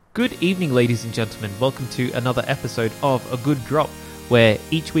Good evening, ladies and gentlemen. Welcome to another episode of A Good Drop, where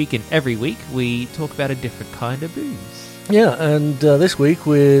each week and every week we talk about a different kind of booze. Yeah, and this week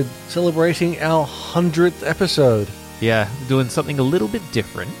we're celebrating our 100th episode. Yeah, doing something a little bit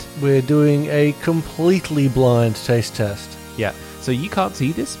different. We're doing a completely blind taste test. Yeah, so you can't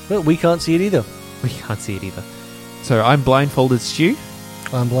see this. But we can't see it either. We can't see it either. So I'm blindfolded Stu.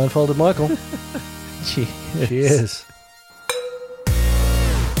 I'm blindfolded Michael. Cheers. Cheers.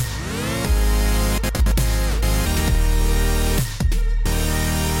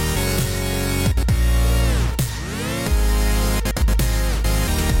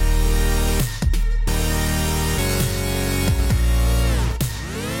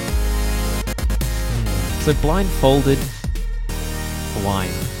 So blindfolded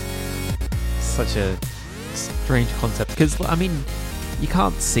wine. Such a strange concept. Because, I mean, you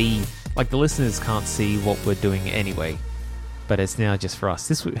can't see, like the listeners can't see what we're doing anyway. But it's now just for us.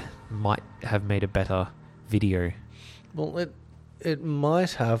 This might have made a better video. Well, it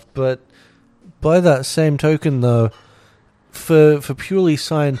might have, but by that same token, though, for purely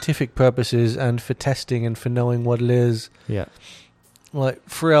scientific purposes and for testing and for knowing what it is, Yeah. like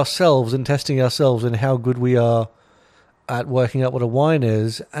for ourselves and testing ourselves and how good we are at working out what a wine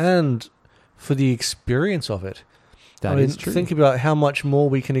is, and for the experience of it. That is true. Think about how much more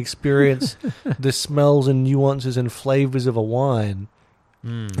we can experience the smells and nuances and flavors of a wine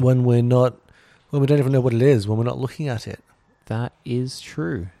when we don't even know what it is, when we're not looking at it. That is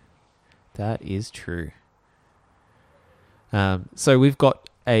true. That is true. So we've got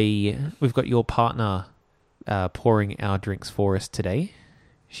your partner pouring our drinks for us today.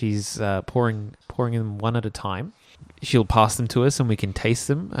 She's pouring them one at a time. She'll pass them to us and we can taste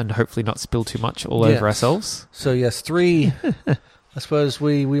them and hopefully not spill too much all over ourselves. So yes, three. I suppose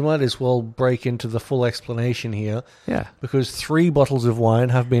we might as well break into the full explanation here. Yeah. Because 3 bottles of wine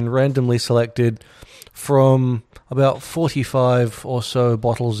have been randomly selected from about 45 or so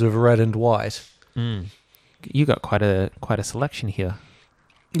bottles of red and white. You got quite a selection here.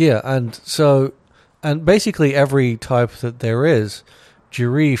 Yeah, and basically every type that there is: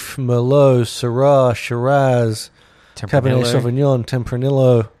 Girif, Merlot, Syrah, Shiraz, Cabernet Sauvignon,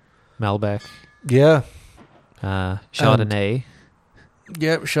 Tempranillo, Malbec. Yeah. Chardonnay.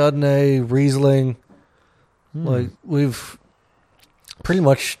 Yep, Chardonnay, Riesling. Like, we've pretty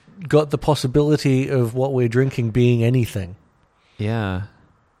much got the possibility of what we're drinking being anything. Yeah.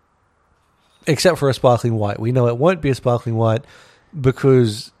 Except for a sparkling white. We know it won't be a sparkling white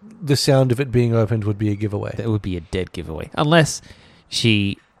because the sound of it being opened would be a giveaway. That would be a dead giveaway. Unless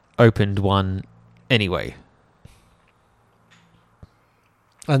she opened one anyway.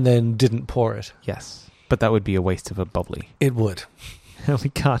 And then didn't pour it. Yes. But that would be a waste of a bubbly. It would. We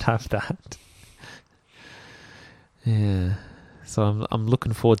can't have that. Yeah. So I'm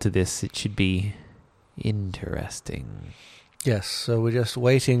looking forward to this. It should be interesting. Yes, so we're just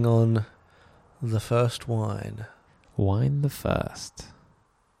waiting on the first wine. Wine the first.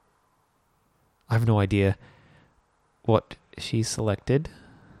 I have no idea what she selected.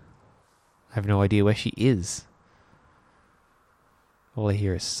 I have no idea where she is. All I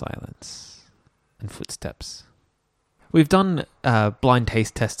hear is silence and footsteps. We've done blind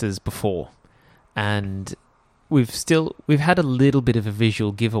taste testers before, and we've had a little bit of a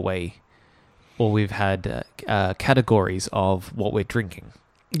visual giveaway, or we've had categories of what we're drinking.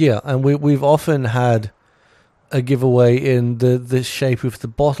 Yeah, and we've often had a giveaway in the shape of the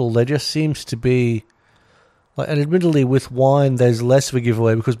bottle. There just seems to be, and admittedly with wine there's less of a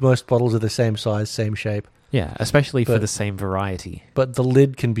giveaway because most bottles are the same size, same shape. Yeah, especially for the same variety. But the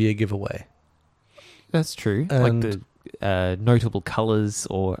lid can be a giveaway. That's true. And like the notable colours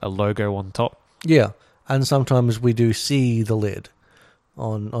or a logo on top. Yeah, and sometimes we do see the lid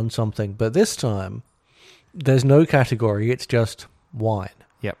on something. But this time, there's no category, it's just wine.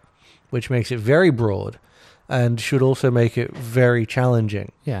 Yep. Which makes it very broad and should also make it very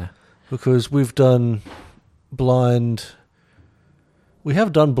challenging. Yeah. Because we have done blind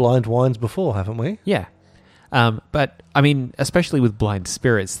wines before, haven't we? Yeah. But, I mean, especially with blind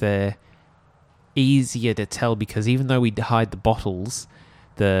spirits, they're easier to tell because even though we hide the bottles,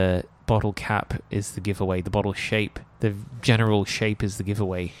 the bottle cap is the giveaway, the bottle shape, the general shape is the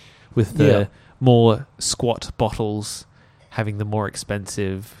giveaway, with the more squat bottles having the more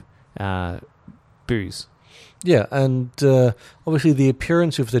expensive booze. Yeah, and obviously the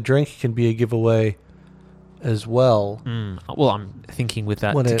appearance of the drink can be a giveaway as well. Well, I'm thinking with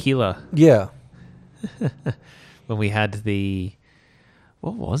that tequila. Yeah. When we had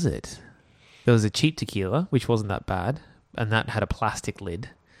what was it? There was a cheap tequila, which wasn't that bad, and that had a plastic lid.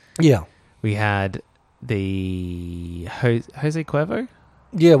 Yeah. We had the Jose Cuervo,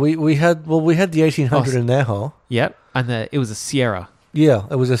 Yeah, we had the 1800 in Añejo. Yep, and it was a Sierra. Yeah,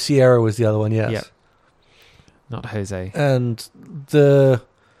 it was a Sierra was the other one, yes. Yep. Not Jose. And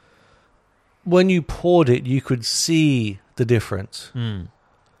when you poured it, you could see the difference.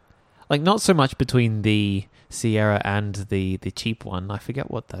 Like, not so much between the Sierra and the cheap one. I forget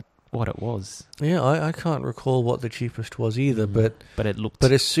what it was. Yeah, I can't recall what the cheapest was either, but it looked.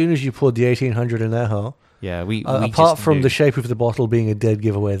 But as soon as you poured the 1800 in Añejo, yeah, we apart just from knew. the shape of the bottle being a dead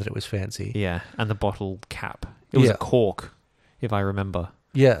giveaway that it was fancy. Yeah, and the bottle cap. It was a cork, if I remember.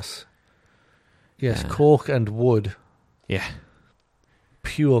 Yes, Yeah. cork and wood, Yeah.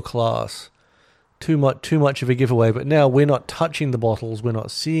 pure class. Too much of a giveaway. But now we're not touching the bottles. We're not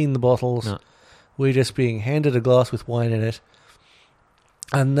seeing the bottles. No. We're just being handed a glass with wine in it.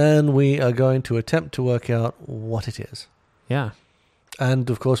 And then we are going to attempt to work out what it is. Yeah. And,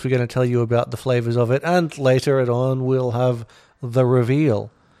 of course, we're going to tell you about the flavours of it. And later on, we'll have the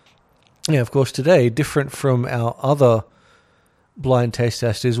reveal. Yeah, of course, today, different from our other blind taste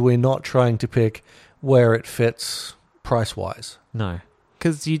testers, we're not trying to pick where it fits price-wise. No.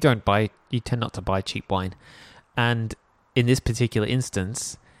 Because you tend not to buy cheap wine. And in this particular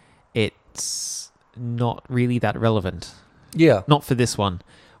instance, it's not really that relevant. Yeah. Not for this one.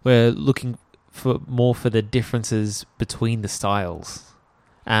 We're looking for the differences between the styles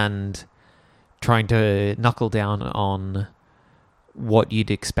and trying to knuckle down on what you'd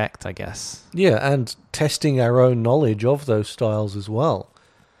expect, I guess. Yeah, and testing our own knowledge of those styles as well.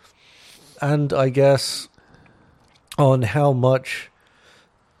 And I guess on how much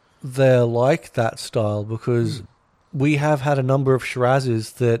they're like that style, because we have had a number of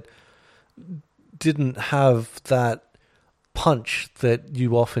Shirazes that didn't have that punch that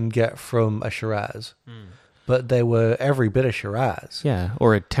you often get from a Shiraz, but they were every bit a Shiraz. Yeah,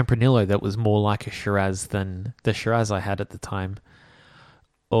 or a Tempranillo that was more like a Shiraz than the Shiraz I had at the time.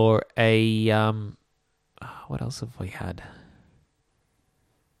 Or a what else have we had?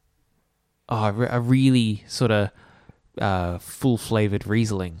 Oh, a really sort of full flavored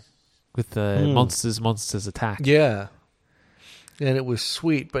Riesling with the Monsters Attack. Yeah. And it was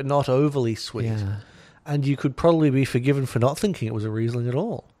sweet, but not overly sweet. Yeah. And you could probably be forgiven for not thinking it was a Riesling at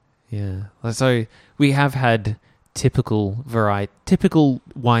all. Yeah. So we have had typical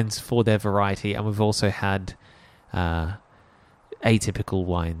wines for their variety, and we've also had atypical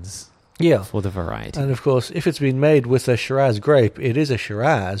wines for the variety. And of course, if it's been made with a Shiraz grape, it is a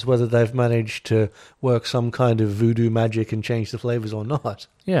Shiraz, whether they've managed to work some kind of voodoo magic and change the flavors or not.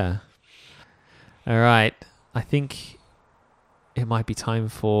 Yeah. All right. I think it might be time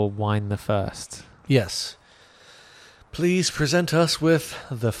for wine the first. Yes. Please present us with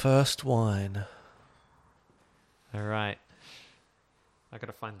the first wine. All right. I got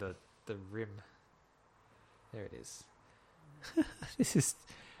to find the rim. There it is. This is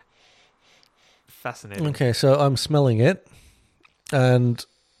fascinating. Okay, so I'm smelling it, and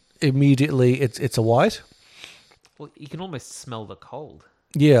immediately it's a white. Well, you can almost smell the cold.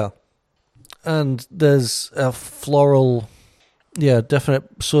 Yeah. And there's a floral,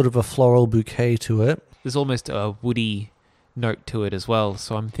 definite sort of a floral bouquet to it. There's almost a woody note to it as well.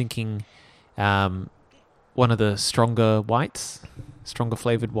 So I'm thinking one of the stronger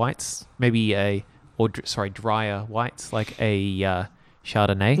flavored whites, maybe drier whites, like a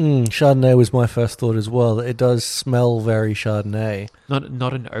Chardonnay. Chardonnay was my first thought as well. It does smell very Chardonnay. Not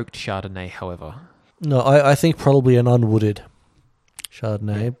an oaked Chardonnay, however. No, I think probably an unwooded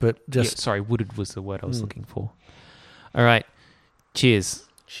Chardonnay, but just... wooded was the word I was looking for. All right. Cheers.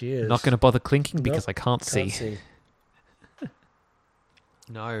 Cheers. Not going to bother clinking because I can't Can't see. see.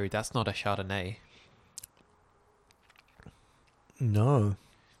 No, that's not a Chardonnay. No.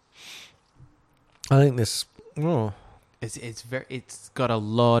 I think this... Oh. It's got a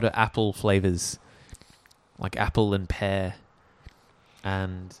lot of apple flavors, like apple and pear,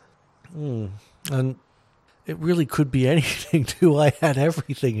 and And it really could be anything too. I had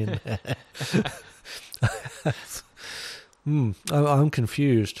everything in there. I'm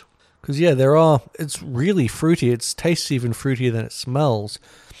confused because it's really fruity. It tastes even fruitier than it smells,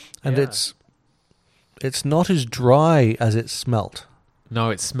 and it's not as dry as it smelt. No,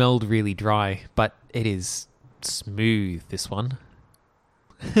 it smelled really dry, but it is smooth, this one.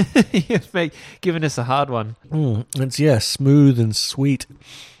 You've given us a hard one. It's smooth and sweet.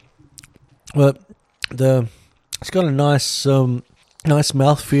 But it's got a nice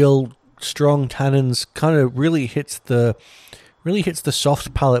mouthfeel, strong tannins. Kind of really hits the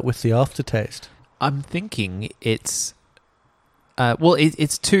soft palate with the aftertaste. I'm thinking it's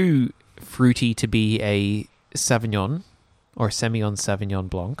it's too fruity to be a Sauvignon or Semillon Sauvignon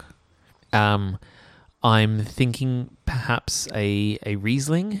Blanc. I'm thinking perhaps a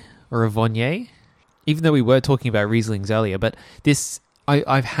Riesling or a Viognier, even though we were talking about Rieslings earlier. But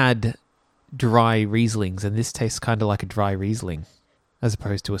I've had dry Rieslings, and this tastes kind of like a dry Riesling, as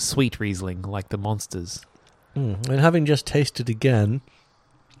opposed to a sweet Riesling like the Monsters. And having just tasted again,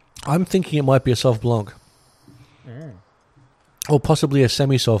 I'm thinking it might be a Sauv Blanc. Or possibly a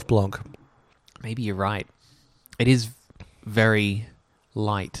semi-Sauv Blanc. Maybe you're right. It is very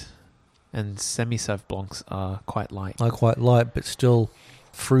light, and semi-Sauv Blancs are quite light. Quite light, but still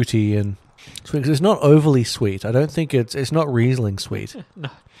fruity and sweet. 'Cause it's not overly sweet. I don't think it's not Riesling sweet.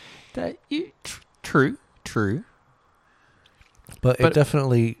 No, true. But it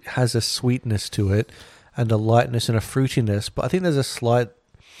definitely has a sweetness to it, and a lightness and a fruitiness. But I think there's a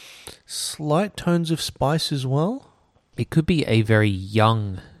slight tones of spice as well. It could be a very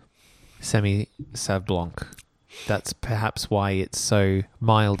young semi-Sauv Blanc. That's perhaps why it's so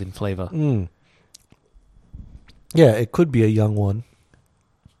mild in flavour. Yeah, it could be a young one.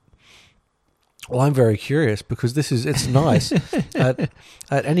 Well, I'm very curious because it's nice. At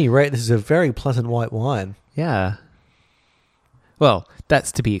any rate, this is a very pleasant white wine. Yeah. Well,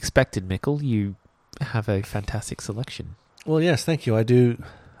 that's to be expected, Mikkel. You have a fantastic selection. Well, yes, thank you. I do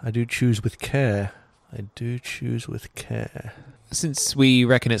choose with care. Since we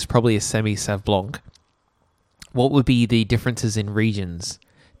reckon it's probably a semi-Sauv Blanc, what would be the differences in regions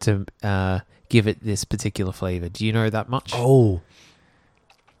to give it this particular flavour? Do you know that much? Oh,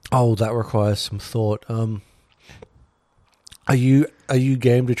 that requires some thought. Are you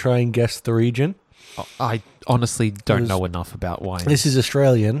game to try and guess the region? I honestly don't know enough about wine. This is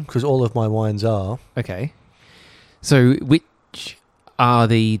Australian, because all of my wines are. Okay. So which are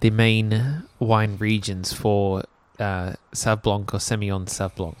the main wine regions for Sauv Blanc or Semillon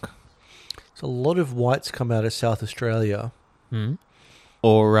Sauv Blanc? So a lot of whites come out of South Australia.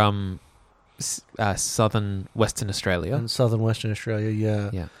 Or southern Western Australia. And southern Western Australia, yeah.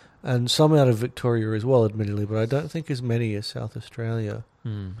 Yeah. And some out of Victoria as well, admittedly, but I don't think as many as South Australia.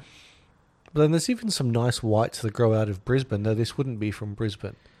 But then there's even some nice whites that grow out of Brisbane, though this wouldn't be from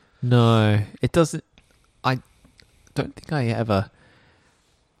Brisbane. No, it doesn't. I don't think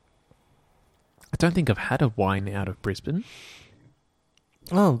I've had a wine out of Brisbane.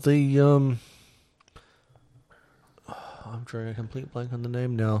 Oh, I'm drawing a complete blank on the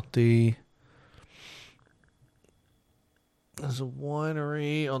name now. There's a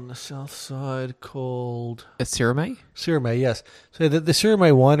winery on the south side called Syrah? Syrah, yes. So the Syrah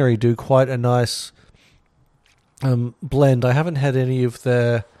winery do quite a nice blend. I haven't had any of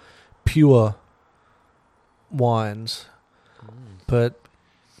their pure wines, but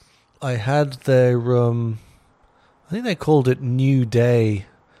I had their I think they called it New Day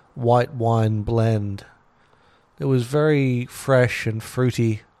white wine blend. It was very fresh and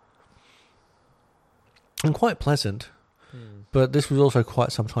fruity and quite pleasant. But this was also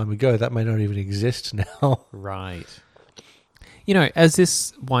quite some time ago. That may not even exist now. Right. You know, as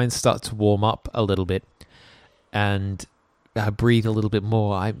this wine starts to warm up a little bit and breathe a little bit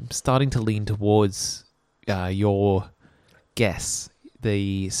more, I'm starting to lean towards your guess,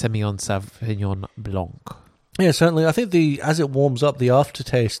 the Semillon Sauvignon Blanc. Yeah, certainly. I think as it warms up, the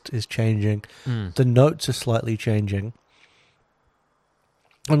aftertaste is changing. The notes are slightly changing.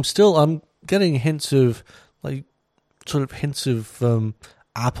 I'm getting hints of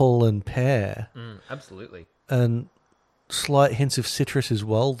apple and pear. Absolutely. And slight hints of citrus as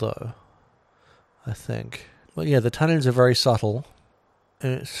well, though, I think. But yeah, the tannins are very subtle,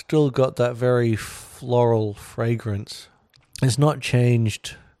 and it's still got that very floral fragrance. It's not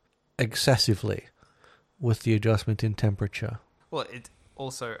changed excessively with the adjustment in temperature. Well, it's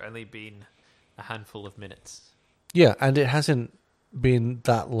also only been a handful of minutes. Yeah, and it hasn't been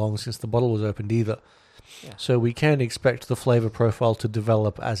that long since the bottle was opened either. Yeah. So we can expect the flavour profile to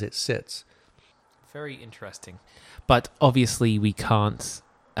develop as it sits. Very interesting. But obviously we can't,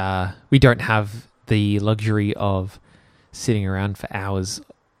 we don't have the luxury of sitting around for hours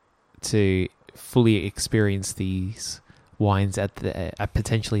to fully experience these wines at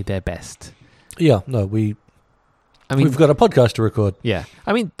potentially their best. Yeah, no, we've got a podcast to record. Yeah.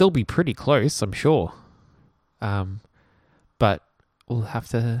 I mean, they'll be pretty close, I'm sure. But we'll have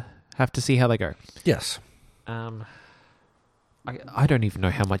to see how they go. Yes. I don't even know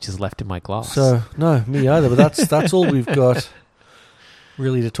how much is left in my glass. So, no, me either. But that's all we've got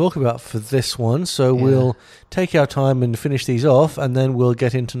really to talk about for this one. So we'll take our time and finish these off, and then we'll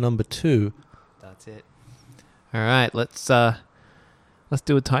get into number 2. That's it. All right, let's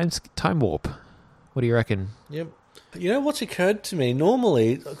do a time warp. What do you reckon? Yep. You know what's occurred to me?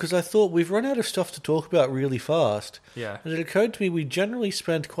 Normally, because I thought we've run out of stuff to talk about really fast. Yeah. And it occurred to me we generally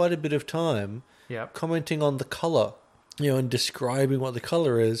spend quite a bit of time Yep. commenting on the color, and describing what the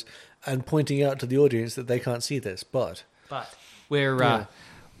color is, and pointing out to the audience that they can't see this. But we're Yeah.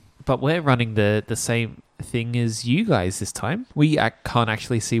 we're running the same thing as you guys this time. We can't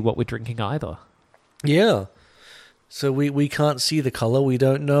actually see what we're drinking either. yeah, so we can't see the color. We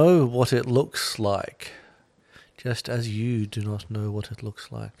don't know what it looks like, just as you do not know what it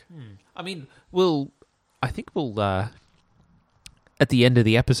looks like. I mean, I think we'll at the end of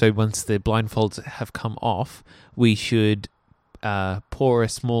the episode, once the blindfolds have come off, we should pour a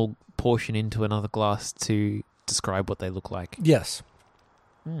small portion into another glass to describe what they look like. Yes.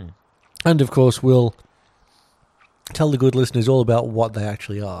 And of course, we'll tell the good listeners all about what they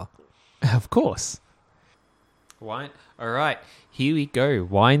actually are. Of course. Wine. All right, here we go.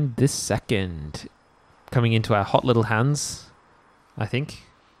 Wine this second. Coming into our hot little hands, I think.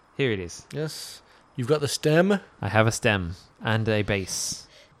 Here it is. Yes. You've got the stem. I have a stem and a base.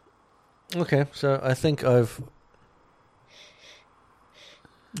 Okay, so I think I've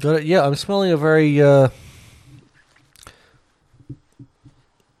got it. Yeah, I'm smelling a very,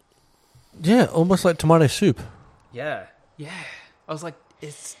 almost like tomato soup. Yeah. I was like,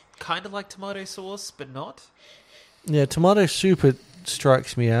 it's kind of like tomato sauce, but not. Yeah, tomato soup it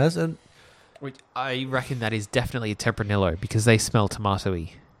strikes me as, and Which I reckon that is definitely a Tempranillo because they smell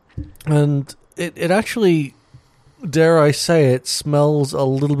tomatoey. it actually, dare I say, it smells a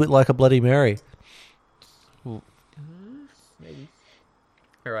little bit like a Bloody Mary. Maybe.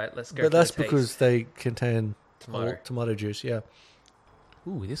 All right, let's go. But that's because they contain Tomato. tomato juice. Yeah.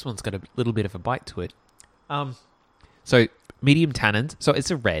 Ooh, this one's got a little bit of a bite to it. So medium tannins. So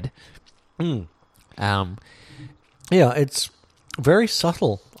it's a red. Yeah, it's very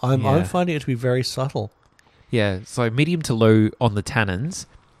subtle. I'm Yeah. finding it to be very subtle. Yeah, so medium to low on the tannins.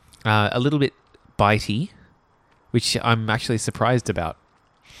 A little bit bitey, which I'm actually surprised about.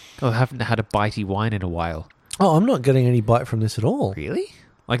 I haven't had a bitey wine in a while. Oh, I'm not getting any bite from this at all. Really?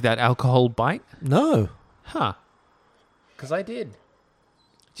 Like that alcohol bite? No. Huh. Because I did.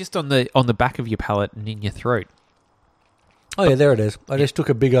 Just on the back of your palate and in your throat. Oh, yeah, there it is. I just took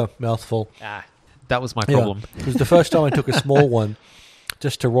a bigger mouthful. That was my problem. It was the first time I took a small one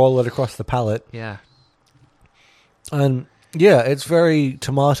just to roll it across the palate. Yeah. And, yeah, it's very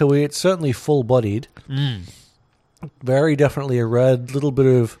tomatoey. It's certainly full-bodied. Very definitely a red. Little bit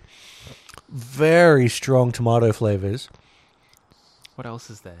of very strong tomato flavors. What else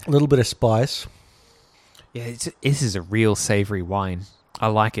is there? A little bit of spice. Yeah, this is a real savory wine. I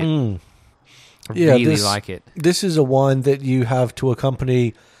like it. I Yeah, really this- like it. This is a wine that you have to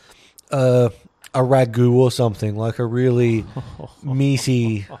accompany a ragu or something, like a really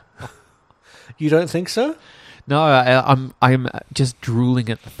meaty... You don't think so? No, I'm just drooling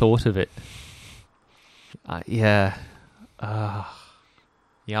at the thought of it. Yeah.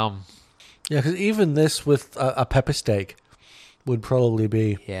 Yum. Yeah, because even this with a pepper steak would probably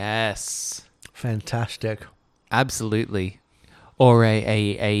be Yes. fantastic. Absolutely. Or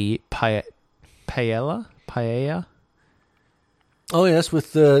a paella? Paella? Oh yes,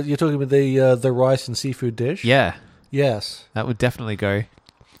 with the you're talking about the rice and seafood dish. Yeah. Yes, That would definitely go.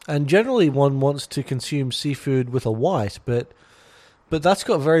 and generally one wants to consume seafood with a white, but that's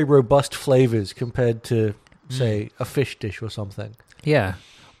got very robust flavors compared to say a fish dish or something. Yeah.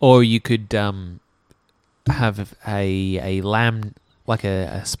 Or you could have a lamb, like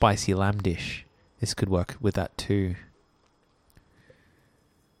a spicy lamb dish. This could work with that too.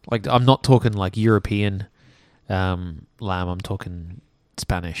 Like, I'm not talking like European lamb. I'm talking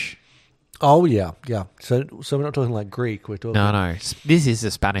Spanish. Oh yeah, yeah. So we're not talking like Greek. We're talking No. This is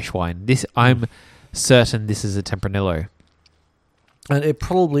a Spanish wine. I'm certain this is a Tempranillo. and it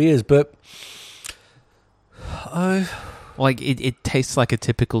probably is, but Like, it tastes like a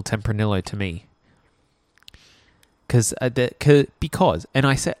typical Tempranillo to me. Because and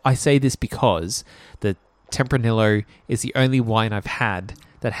I say this because the Tempranillo is the only wine I've had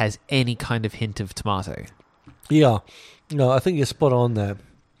that has any kind of hint of tomato. yeah, no, I think you're spot on there.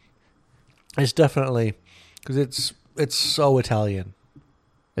 It's definitely because it's so Italian.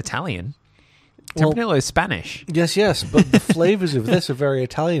 Italian? Well- Tempranillo is Spanish. Yes, but the flavors of this are very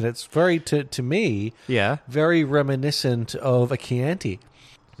Italian. It's very, to me, Yeah. very reminiscent of a Chianti.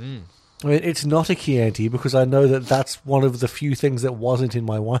 I mean, it's not a Chianti because I know that that's one of the few things that wasn't in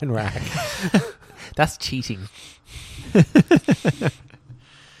my wine rack. That's cheating.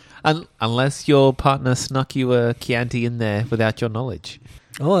 Unless your partner snuck you a Chianti in there without your knowledge.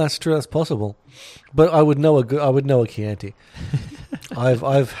 Oh, that's true. That's possible. But I would know a Chianti.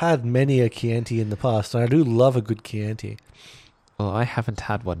 I've had many a Chianti in the past, and I do love a good Chianti. Well, I haven't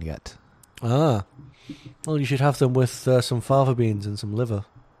had one yet. Ah, well, you should have them with some fava beans and some liver.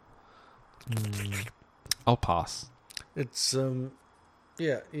 I'll pass. It's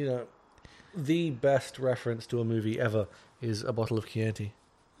yeah, the best reference to a movie ever is a bottle of Chianti.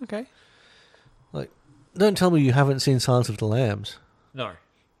 Okay. Like, don't tell me you haven't seen Silence of the Lambs. No.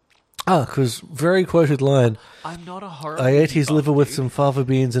 Because very quoted line, I'm not a horror I ate his liver with some fava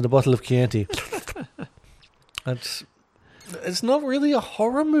beans and a bottle of Chianti. It's not really a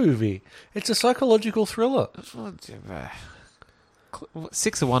horror movie. It's a psychological thriller.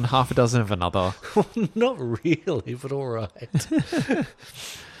 6 of one, half a dozen of another. Not really, but all right.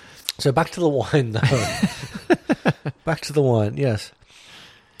 So back to the wine, though. Back to the wine, yes.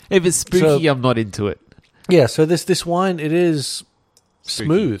 If it's spooky, I'm not into it. Yeah, so this wine, it is Spooky.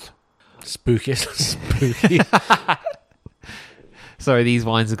 smooth. Spooky. Spooky. Sorry, these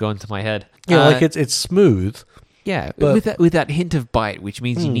wines are going to my head. Yeah, like it's smooth. Yeah, but- with that hint of bite, which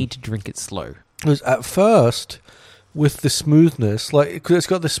means you need to drink it slow. Because at first, with the smoothness, like, 'cause it's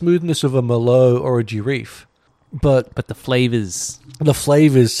got the smoothness of a Merlot or a Girif, but But the flavors, the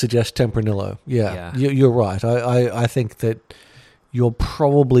flavors suggest Tempranillo. Yeah. You're right. I think that you're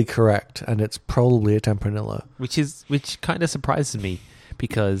probably correct, and it's probably a Tempranillo. which kind of surprises me,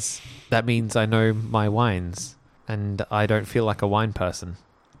 because that means I know my wines, and I don't feel like a wine person.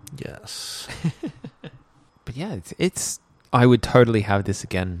 Yes. But yeah, it's I would totally have this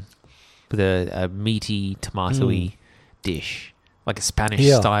again with a meaty, tomatoey dish, like a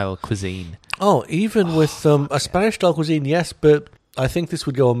Spanish-style cuisine. Oh, even with a Spanish-style cuisine, yes, but I think this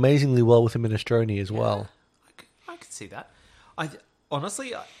would go amazingly well with a minestrone as well. I could see that.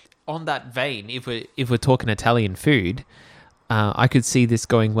 Honestly, on that vein, if we're talking Italian food, I could see this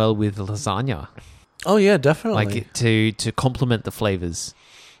going well with lasagna, Oh, yeah, definitely. like to complement the flavors.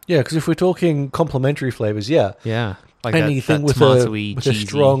 Yeah, because if we're talking complementary flavors, yeah. Yeah, like Anything that with tomatoey, a cheesy.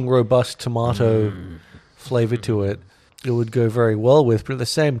 strong, robust tomato flavor to it, it would go very well with. But at the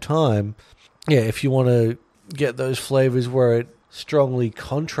same time, yeah, if you want to get those flavors where it strongly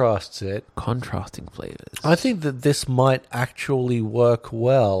contrasts it, contrasting flavors. I think that this might actually work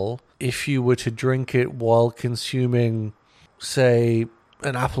well if you were to drink it while consuming, say,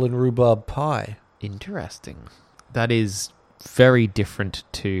 an apple and rhubarb pie. Interesting. That is very different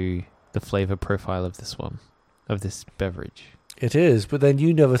to the flavor profile of this beverage. It is, but then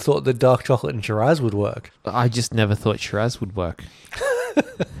you never thought that dark chocolate and Shiraz would work. I just never thought Shiraz would work.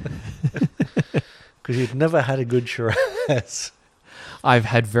 Because you'd never had a good Shiraz. I've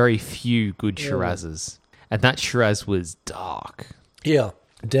had very few good Shirazes, and that Shiraz was dark. Yeah,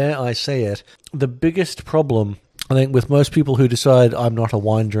 dare I say it. The biggest problem, I think, with most people who decide I'm not a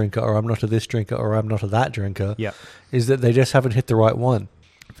wine drinker, or I'm not a this drinker, or I'm not a that drinker, is that they just haven't hit the right one.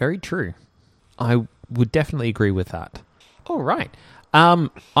 Very true. I would definitely agree with that. All right.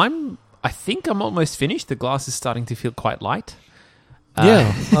 I think I'm almost finished. The glass is starting to feel quite light.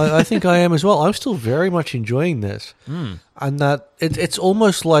 Yeah, I think I am as well. I'm still very much enjoying this. And that it's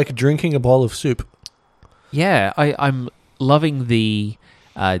almost like drinking a bowl of soup. Yeah, I'm loving the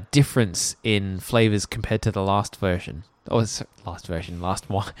difference in flavors compared to the last version. Last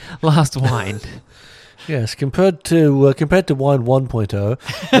wine. Yes, compared to wine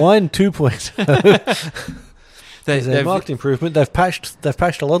 1.0, wine 2.0 is a marked improvement. They've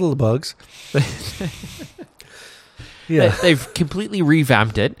patched a lot of the bugs. Yeah, They've completely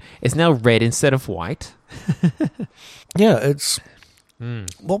revamped it. It's now red instead of white. yeah. It's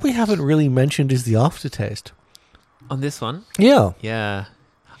what we haven't really mentioned is the aftertaste. On this one, Yeah, yeah,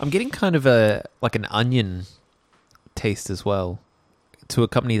 I'm getting kind of like an onion taste as well to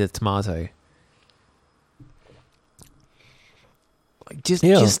accompany the tomato.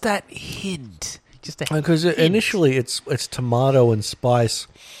 Just that hint. Just a because hint. initially it's tomato and spice,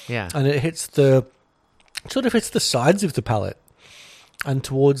 Yeah. and it hits the sides of the palate and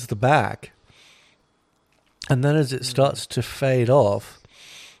towards the back, and then as it starts to fade off,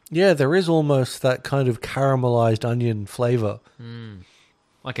 yeah, there is almost that kind of caramelized onion flavor.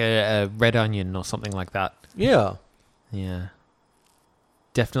 Like a red onion or something like that. Yeah. Yeah.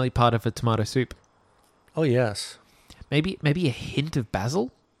 Definitely part of a tomato soup. Oh yes. Maybe a hint of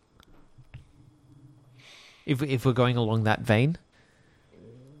basil? If we're going along that vein.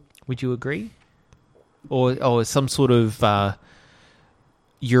 Would you agree? Or some sort of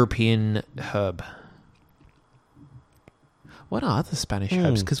European herb. What are the Spanish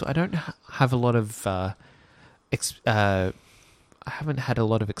herbs? Because I don't have a lot of... I haven't had a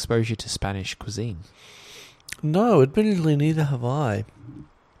lot of exposure to Spanish cuisine. No, admittedly, neither have I.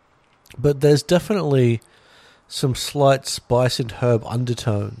 But there's definitely some slight spice and herb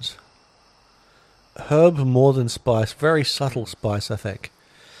undertones. Herb more than spice, very subtle spice, I think.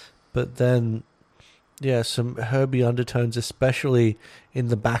 But then, Yeah, some herby undertones, especially in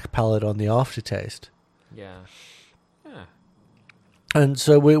the back palate on the aftertaste. Yeah. Yeah. And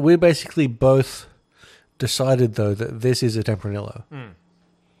so we basically both decided, though, that this is a Tempranillo.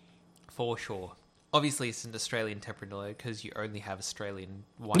 For sure. Obviously, it's an Australian Tempranillo because you only have Australian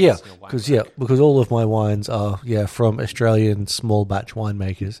wines Yeah, in your wine. because all of my wines are from Australian small batch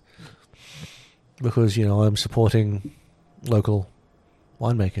winemakers. Because I'm supporting local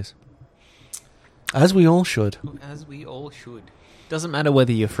winemakers, as we all should. As we all should. Doesn't matter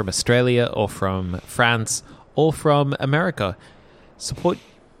whether you're from Australia or from France or from America. Support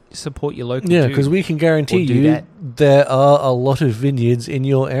your local. Yeah, because we can guarantee you there are a lot of vineyards in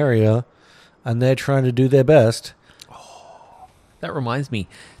your area, and they're trying to do their best. That reminds me,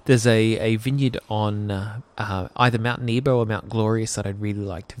 there's a vineyard on either Mount Nebo or Mount Glorious that I'd really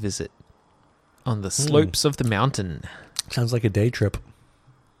like to visit. On the slopes of the mountain. Sounds like a day trip.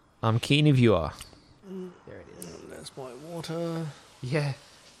 I'm keen if you are. There it is. There's my water. Yeah.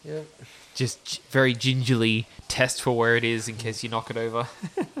 Yeah. Just very gingerly test for where it is in case you knock it over.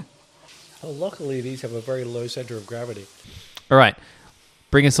 Well, luckily, these have a very low center of gravity. All right.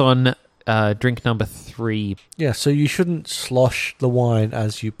 Bring us on drink number 3. Yeah, so you shouldn't slosh the wine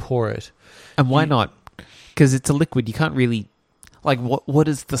as you pour it. And why not? Because it's a liquid. You can't really... Like, what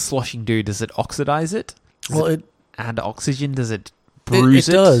does the sloshing do? Does it oxidize it? Does it add oxygen? Does it bruise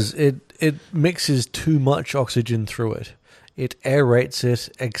it? It does. It mixes too much oxygen through it. It aerates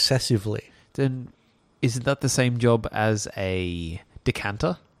it excessively. Then isn't that the same job as a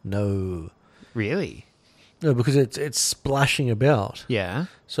decanter? No. Really? No, because it's splashing about. Yeah.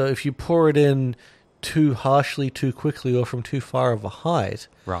 So if you pour it in too harshly, too quickly, or from too far of a height,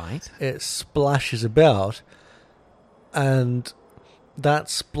 Right. it splashes about, and that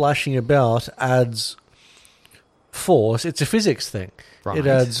splashing about adds force. It's a physics thing. Right. It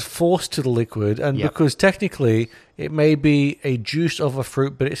adds force to the liquid, and Yep. because technically it may be a juice of a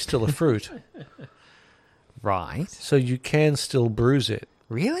fruit, but it's still a fruit. Right. So you can still bruise it.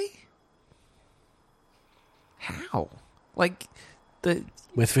 Really? How? Like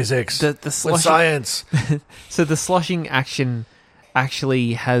With physics. the with sloshing, science. so the sloshing action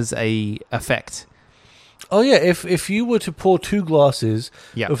actually has a effect. Oh yeah, if you were to pour 2 glasses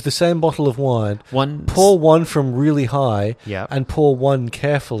Yep. of the same bottle of wine, One pour one from really high Yep. and pour one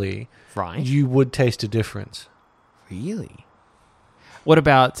carefully, right. you would taste a difference. Really? What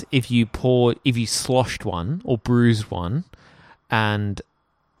about if you sloshed one or bruised one and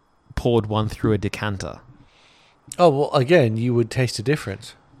poured one through a decanter? Oh, well, again, you would taste a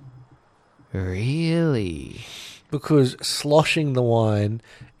difference. Really? Because sloshing the wine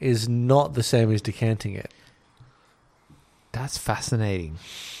is not the same as decanting it. That's fascinating.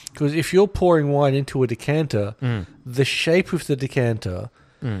 Because if you're pouring wine into a decanter, Mm. the shape of the decanter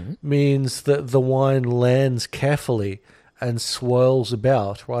Mm. means that the wine lands carefully and swirls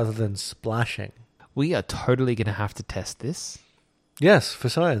about rather than splashing. We are totally going to have to test this Yes, for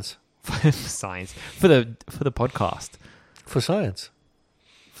science. for science for the podcast For science.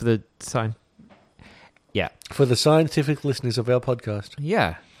 for the sign. Yeah, For the scientific listeners of our podcast.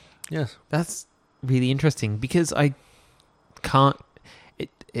 yeah. Yes. That's really interesting because I can't.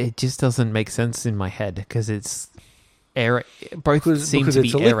 It just doesn't make sense in my head because it's both seem to be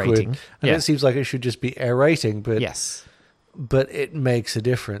it's a aerating. liquid, and Yeah. it seems like it should just be aerating, but Yes. but it makes a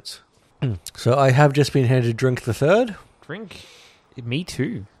difference. So I have just been handed drink the third, Drink. Me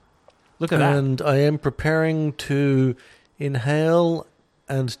too. Look at that. and I am preparing to inhale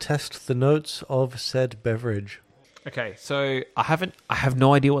and test the notes of said beverage. Okay, so I have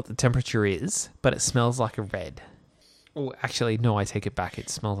no idea what the temperature is, but it smells like a red. Oh, actually, no, I take it back. It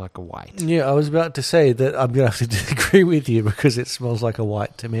smells like a white. Yeah, I was about to say that I'm going to have to disagree with you because it smells like a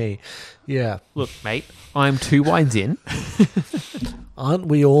white to me. Yeah. Look, mate, I'm 2 wines in. Aren't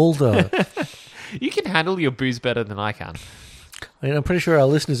we all, though? You can handle your booze better than I can. I mean, I'm pretty sure our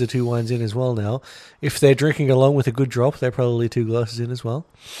listeners are 2 wines in as well now. If they're drinking along with a good drop, they're probably 2 glasses in as well.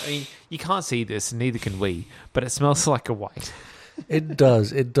 I mean, you can't see this, and neither can we, but it smells like a white. It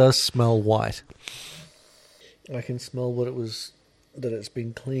does. It does smell white. I can smell that it's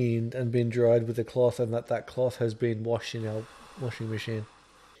been cleaned and been dried with a cloth, and that cloth has been washed in our washing machine.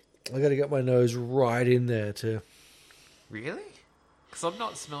 I got to get my nose right in there too. Really? Because I'm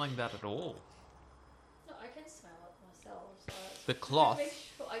not smelling that at all. No, I can smell it myself. So The cloth? Make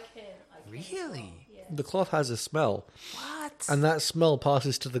sure I can Really? smell, yeah. The cloth has a smell, What? and that smell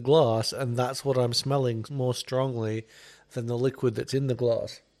passes to the glass, and that's what I'm smelling more strongly than the liquid that's in the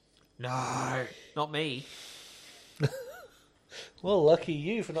glass. No, not me. Well, lucky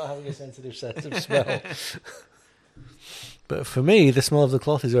you for not having a sensitive sense of smell. But for me, the smell of the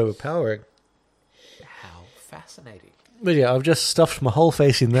cloth is overpowering. Fascinating. But yeah, I've just stuffed my whole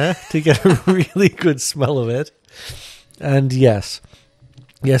face in there to get a really good smell of it. And yes,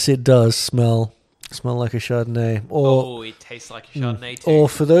 it does smell like a Chardonnay. Or it tastes like a Chardonnay too. or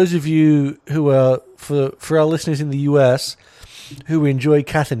for those of you who are for our listeners in the US who enjoy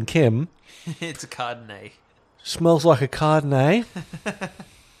Cat and Kim, It's a Chardonnay. smells like a Chardonnay.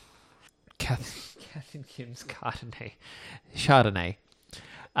 Kath and Kim's Chardonnay.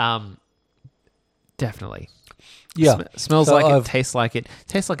 Definitely. Yeah, Smells So like I've- it, tastes like it.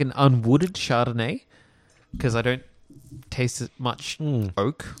 Tastes like an unwooded Chardonnay because I don't taste as much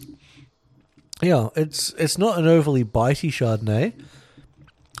oak. yeah. It's not an overly bitey Chardonnay.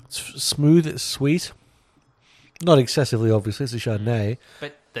 It's smooth. It's sweet. Not excessively, obviously. It's a Chardonnay.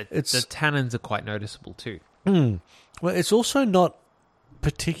 But the It's- tannins are quite noticeable too. Well, it's also not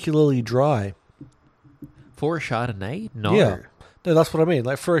particularly dry. For a Chardonnay? No. Yeah. No, that's what I mean.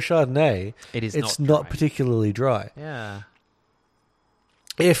 Like for a Chardonnay, It is it's not not dry. particularly dry. Yeah.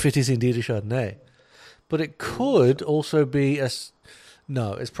 If it is indeed a Chardonnay. But it could also be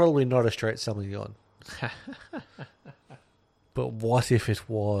no, it's probably not a straight Sauvignon. But what if it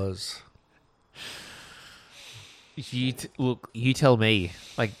was? Look, you tell me.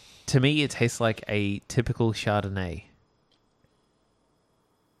 Like, to me, it tastes like a typical Chardonnay.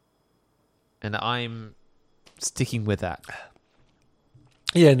 And I'm sticking with that.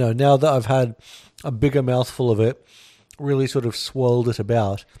 Yeah, no, now that I've had a bigger mouthful of it, really sort of swirled it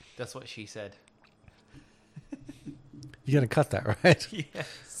about. That's what she said. You're going to cut that, right?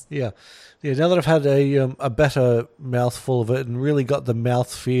 Yes. Yeah. Yeah, now that I've had a better mouthful of it and really got the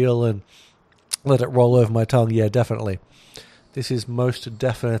mouth feel and let it roll over my tongue, yeah, definitely. This is most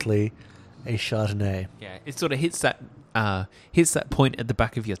definitely a Chardonnay. Yeah, it sort of hits that point at the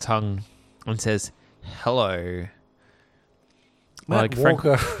back of your tongue and says, hello. Matt Like Frank-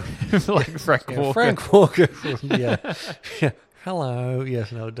 Walker. like Frank Yeah, Walker. Frank Walker. Yeah. Yeah. Hello.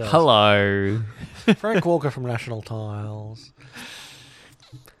 Yes, no, it does. Hello. Frank Walker from National Tiles.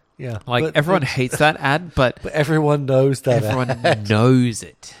 Yeah. Like, but- everyone hates that ad, but But everyone knows that. everyone knows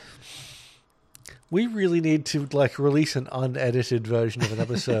it. We really need to like release an unedited version of an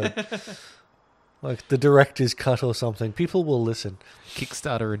episode. Like the director's cut or something. People will listen.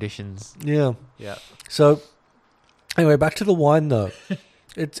 Kickstarter editions. Yeah. Yeah. So anyway, back to the wine though.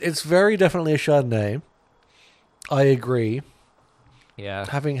 It's very definitely a Chardonnay. I agree. Yeah.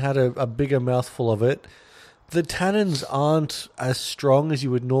 Having had a bigger mouthful of it, the tannins aren't as strong as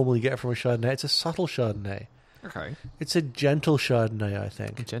you would normally get from a Chardonnay. It's a subtle Chardonnay. Okay. It's a gentle Chardonnay, I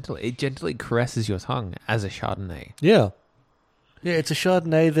think. It gently caresses your tongue as a Chardonnay. Yeah. Yeah, it's a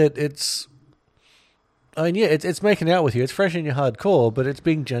Chardonnay that it's... I mean, yeah, it's making out with you. It's fresh in your hardcore, but it's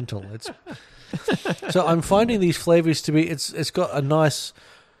being gentle. It's so I'm finding these flavors to be... It's got a nice,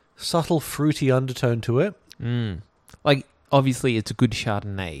 subtle, fruity undertone to it. Like, obviously, it's a good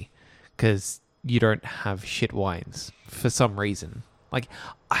Chardonnay because you don't have shit wines for some reason. Like,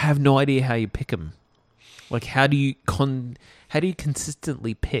 I have no idea how you pick them. Like, how do you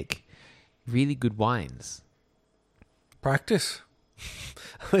consistently pick really good wines? Practice.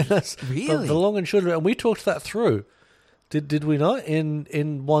 I mean, that's Really? the long and short of it. And we talked that through. Did we not?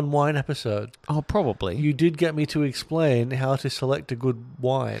 In one wine episode. Oh, probably. You did get me to explain how to select a good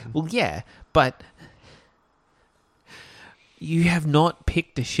wine. Well, yeah, but you have not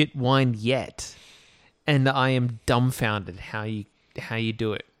picked a shit wine yet, and I am dumbfounded how you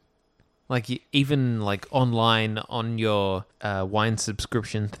do it. Like even like online on your wine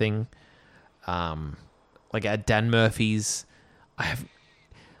subscription thing, like at Dan Murphy's,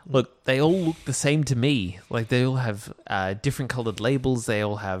 they all look the same to me. Like they all have different colored labels. They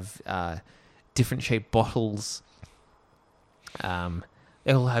all have different shaped bottles.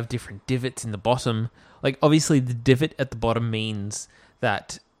 They all have different divots in the bottom. Like, obviously, the divot at the bottom means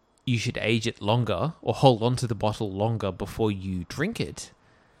that you should age it longer or hold on to the bottle longer before you drink it.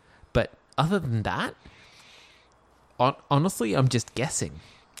 But other than that, honestly, I'm just guessing.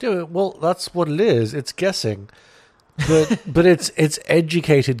 Yeah, well, that's what it is. It's guessing, but it's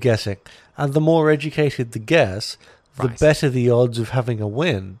educated guessing, and the more educated the guess, the Right. better the odds of having a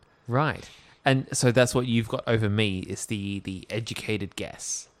win. Right. And so that's what you've got over me, is the educated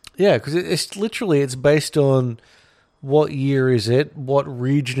guess. Yeah, because it's based on what year is it, what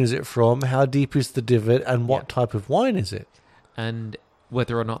region is it from, how deep is the divot, and what Yeah. type of wine is it. And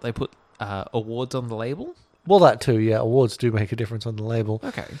whether or not they put awards on the label. Well, that too, yeah. Awards do make a difference on the label.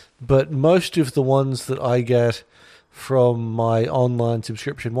 Okay. But most of the ones that I get from my online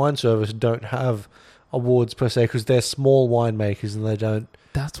subscription wine service don't have awards per se because they're small winemakers and they don't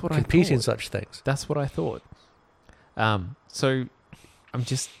That's what compete I in thought. such things. That's what I thought. So I'm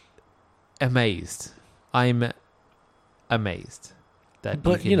just amazed. I'm amazed that.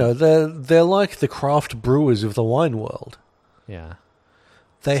 But you you can, know, they're like the craft brewers of the wine world. yeah.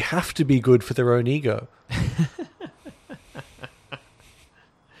 They have to be good for their own ego.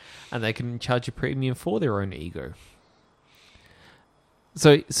 And they can charge a premium for their own ego.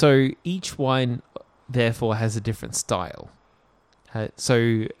 So each wine, therefore, has a different style.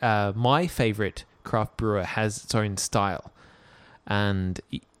 My favorite craft brewer has its own style, and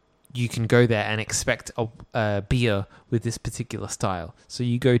you can go there and expect a beer with this particular style. So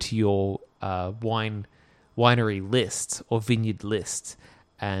you go to your winery list or vineyard list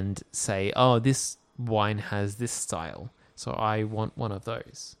and say, "Oh, this wine has this style, so I want one of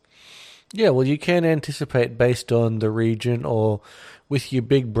those." Yeah, well, you can anticipate based on the region or with your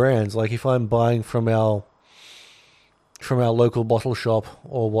big brands. Like if I'm buying from our local bottle shop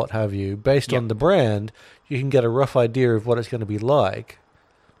or what have you, based on the brand, you can get a rough idea of what it's going to be like.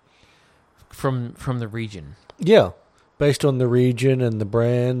 From the region. Yeah, based on the region and the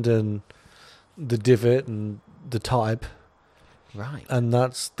brand and the divot and the type. Right. And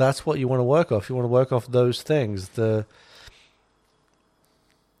that's what you want to work off. You want to work off those things. The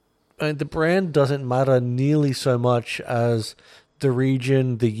brand doesn't matter nearly so much as the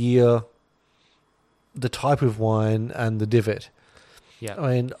region, the year, the type of wine, and the divot. Yeah.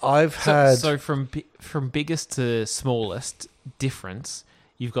 I mean, I've had... So from biggest to smallest difference,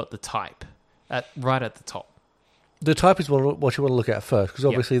 you've got the type right at the top. The type is what you want to look at first, because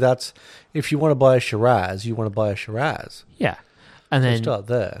obviously that's... If you want to buy a Shiraz, you want to buy a Shiraz. Yeah. And So then start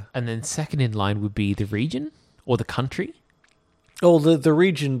there. And then second in line would be the region or the country. Oh, the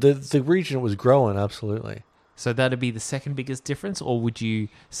region, the region it was growing, absolutely. So that'd be the second biggest difference, or would you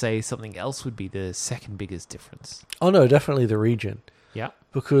say something else would be the second biggest difference? Oh, no, definitely the region. Yeah.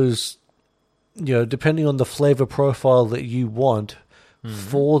 Because, you know, depending on the flavor profile that you want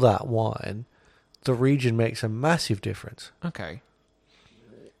for that wine, the region makes a massive difference. Okay.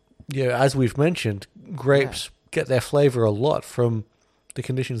 Yeah, as we've mentioned, grapes get their flavor a lot from the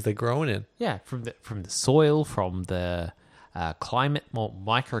conditions they're growing in. Yeah, from the soil, from the climate, more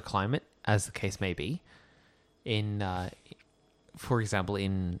microclimate, as the case may be. For example,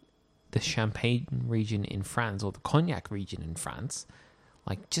 in the Champagne region in France or the Cognac region in France,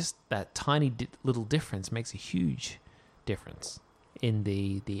 like just that tiny little difference makes a huge difference in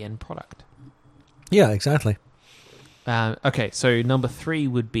the end product. Yeah, exactly. Okay, so number 3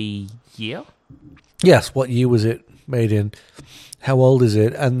 would be year. Yes, what year was it made in? How old is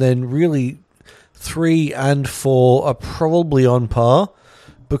it? And then really 3 and 4 are probably on par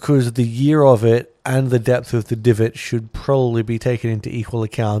because the year of it and the depth of the divot should probably be taken into equal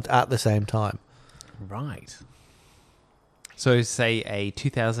account at the same time. Right. So say a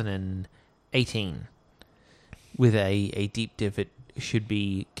 2018 with a deep divot should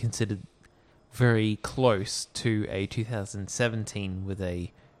be considered very close to a 2017 with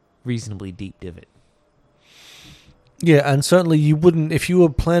a reasonably deep divot. Yeah, and certainly you wouldn't, if you were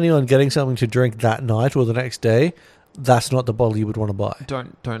planning on getting something to drink that night or the next day, that's not the bottle you would want to buy.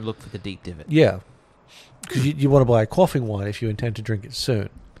 Don't look for the deep divot. Yeah, because you want to buy a quaffing wine if you intend to drink it soon.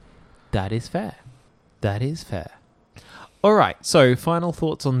 That is fair. That is fair. All right, so final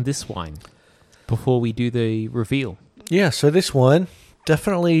thoughts on this wine before we do the reveal. Yeah, so this wine,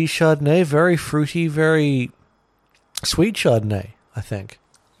 definitely Chardonnay, very fruity, very sweet Chardonnay, I think.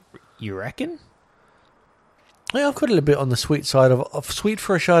 You reckon? Yeah, I've got a little bit on the sweet side of sweet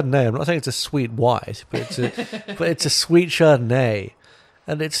for a Chardonnay. I'm not saying it's a sweet white, but it's a sweet Chardonnay,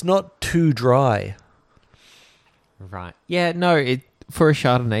 and it's not too dry. Right. Yeah, no, it for a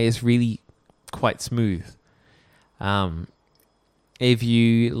Chardonnay is really quite smooth. If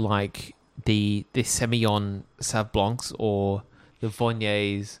you like the Semillon Sauv Blancs or the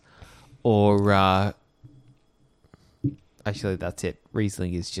Viogniers or actually that's it.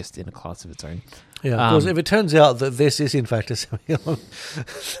 Riesling is just in a class of its own. Yeah, because if it turns out that this is in fact a Semillon,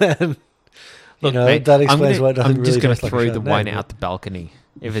 then Look, mate, that explains why it doesn't I'm just really going taste to like throw a the Chardonnay, wine but- out the balcony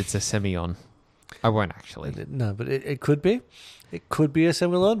if it's a Semillon. I won't actually. No, but it could be. It could be a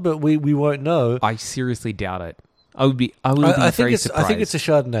Semillon, but we won't know. I seriously doubt it. I would be I think very it's surprised. I think it's a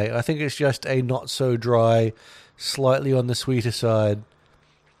Chardonnay. I think it's just a not so dry, slightly on the sweeter side,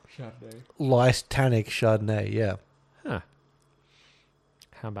 light tannic Chardonnay. Yeah. Huh.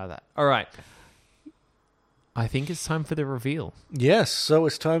 How about that? All right. I think it's time for the reveal. Yes. So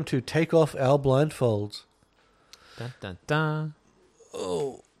it's time to take off our blindfolds. Dun, dun, dun.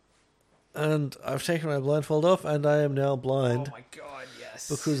 Oh. And I've taken my blindfold off, and I am now blind Oh my god, yes.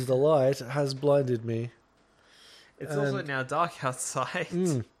 because the light has blinded me. it's also now dark outside.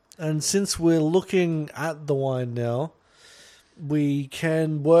 And since we're looking at the wine now, we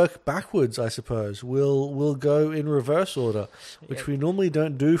can work backwards, I suppose. We'll go in reverse order, which Yeah. we normally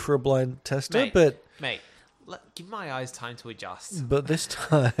don't do for a blind tester, Mate. but Give my eyes time to adjust.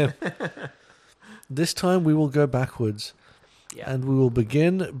 this time we will go backwards. Yeah. And we will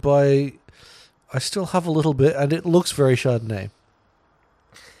begin by... I still have a little bit, and it looks very Chardonnay.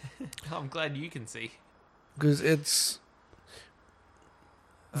 I'm glad you can see. Because it's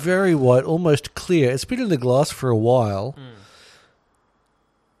very white, almost clear. It's been in the glass for a while.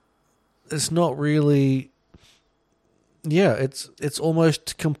 It's not really... Yeah, it's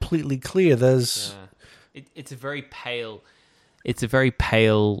almost completely clear. There's... It's a very pale... It's a very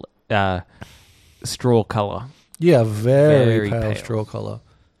pale straw colour. Yeah, very, Very pale, pale. straw colour.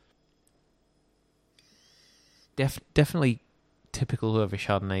 Definitely typical of a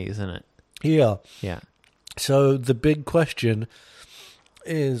Chardonnay, isn't it? Yeah. Yeah. So the big question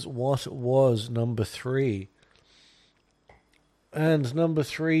is, what was number 3? And number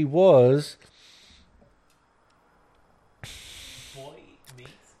 3 was...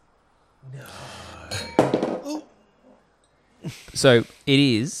 So it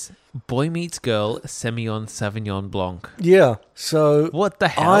is Boy Meets Girl Semillon Sauvignon Blanc. Yeah, so What the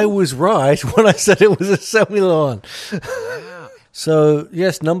hell? I was right when I said it was a Semillon. Wow. So,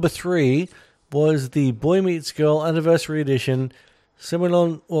 yes, number 3 was the Boy Meets Girl Anniversary Edition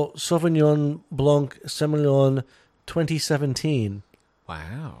Sauvignon Blanc Semillon 2017.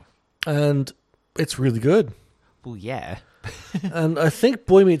 Wow. And it's really good. Well, yeah. And I think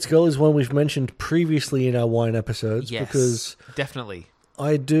Boy Meets Girl is one we've mentioned previously in our wine episodes. Yes. Because Definitely.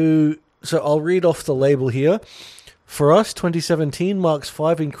 I do... So I'll read off the label here. For us, 2017 marks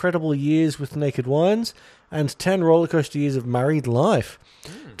 5 incredible years with Naked Wines and 10 rollercoaster years of married life.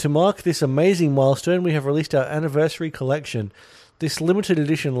 To mark this amazing milestone, we have released our anniversary collection. This limited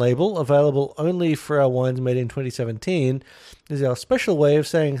edition label, available only for our wines made in 2017, is our special way of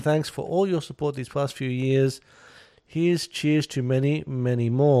saying thanks for all your support these past few years. Here's cheers to many, many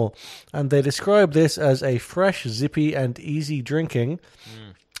more. And they describe this as a fresh, zippy, and easy drinking,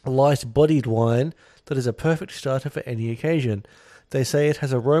 light-bodied wine that is a perfect starter for any occasion. They say it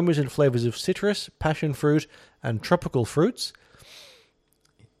has aromas and flavors of citrus, passion fruit, and tropical fruits,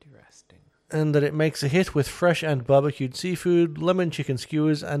 Interesting. and that it makes a hit with fresh and barbecued seafood, lemon chicken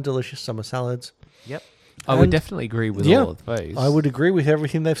skewers, and delicious summer salads. Yep. I would And- definitely agree with yeah, all of those. I would agree with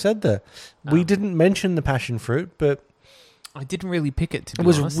everything they've said there. We didn't mention the passion fruit, but I didn't really pick it, to be it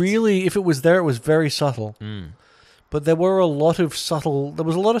was honest. really, if it was there, it was very subtle. Mm, But there was a lot of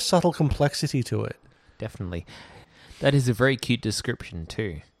subtle complexity to it. definitely. That is a very cute description,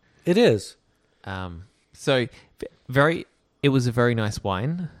 too. It is. So, it was a very nice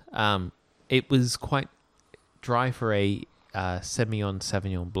wine. It was quite dry for a Semillon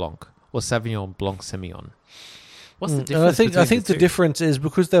Sauvignon Blanc, or Sauvignon Blanc Semillon. What's the difference? And I think the two? difference is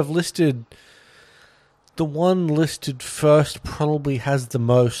because they've listed the one listed first probably has the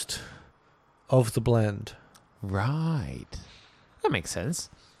most of the blend, Right. That makes sense.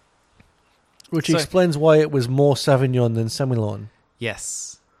 which So- explains why it was more Sauvignon than Semillon.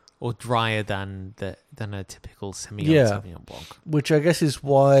 Yes. Or drier than a typical Semillon Yeah. Sauvignon Blanc. Which I guess is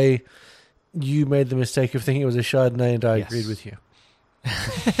why you made the mistake of thinking it was a Chardonnay, and I Yes. agreed with you.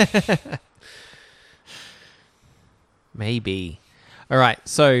 Maybe. All right.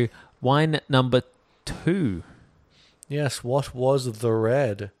 So wine number 2. Yes, what was the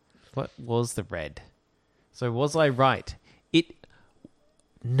red? What was the red? So was I right?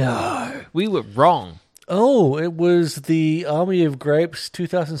 No, we were wrong. Oh, it was the Army of Grapes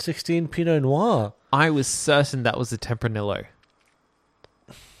 2016 Pinot Noir. I was certain that was a Tempranillo.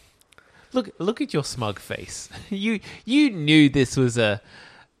 Look at your smug face. You knew this was a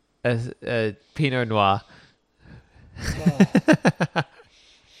Pinot Noir.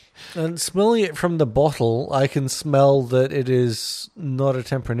 And smelling it from the bottle, I can smell that it is not a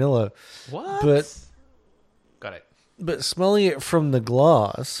Tempranillo. What? But- got it. But smelling it from the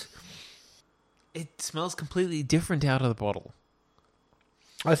glass, It smells completely different out of the bottle.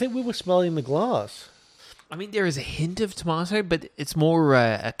 I think we were smelling the glass. I mean, there is a hint of tomato, but it's more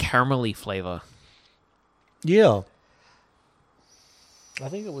a caramelly flavor. Yeah. I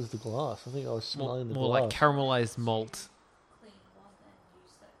think it was the glass. I think I was More, smelling the more glass. like caramelized malt. Clean one and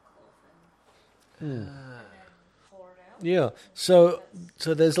use that cloth and then pour it out. Yeah. So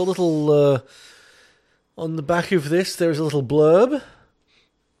there's a little on the back of this. There's a little blurb.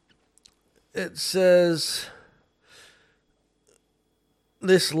 It says,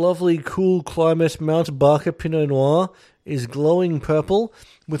 "This lovely, cool climate Mount Barker Pinot Noir is glowing purple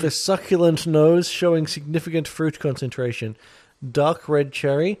with a succulent nose showing significant fruit concentration, dark red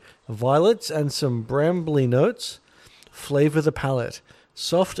cherry, violets, and some brambly notes. flavor the palate.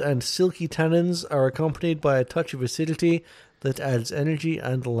 Soft and silky tannins are accompanied by a touch of acidity that adds energy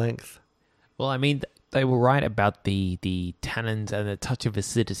and length. Well, I mean, they were right about the tannins and the touch of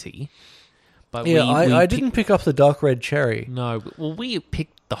acidity. But Yeah, I picked- didn't pick up the dark red cherry. No, well, we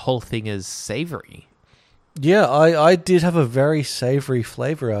picked the whole thing as savory. Yeah, I did have a very savory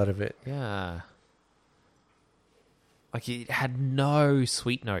flavor out of it. Yeah. Like, it had no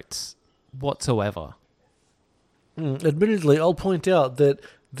sweet notes whatsoever. Admittedly, I'll point out that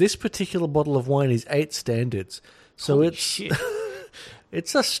this particular bottle of wine is 8 standards. So Holy it's shit.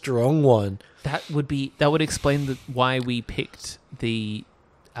 it's a strong one. That would explain why we picked the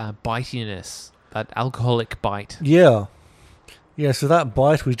bitiness, that alcoholic bite. Yeah. Yeah, so that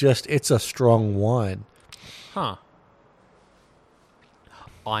bite was just, it's a strong wine. Huh.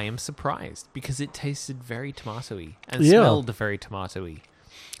 I am surprised because it tasted very tomatoey and Yeah. smelled very tomatoey.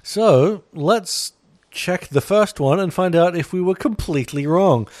 So let's check the first one and find out if we were completely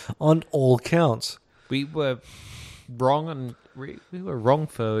wrong on all counts. We were wrong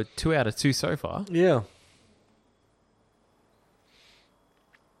for 2 out of 2 so far. Yeah.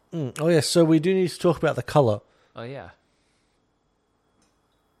 Oh, yeah, so we do need to talk about the colour. Oh yeah.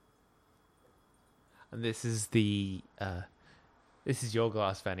 And this is this is your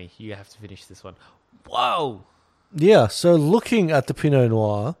glass, Vanny. You have to finish this one. Whoa! Yeah, so looking at the Pinot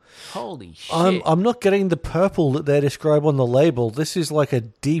Noir, Holy shit! I'm not getting the purple that they describe on the label. This is like a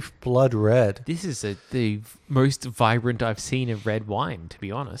deep blood red. This is the most vibrant I've seen of red wine, to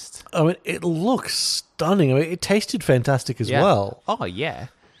be honest. I mean, it looks stunning. I mean, it tasted fantastic as Yeah. well. Oh yeah.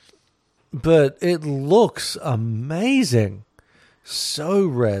 But it looks amazing. So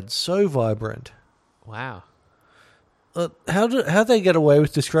red, so vibrant. Wow. How they get away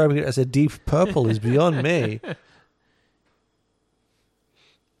with describing it as a deep purple is beyond me.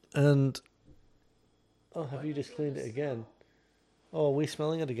 And have you just cleaned it again? Oh, are we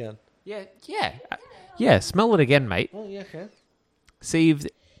smelling it again? Yeah. Smell it again, mate. Oh, yeah, okay.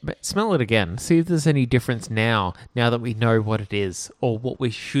 Smell it again. See if there's any difference now that we know what it is or what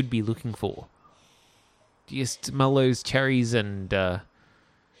we should be looking for. Do you smell those cherries and the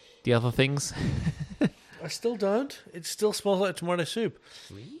other things? I still don't. It still smells like tomato soup.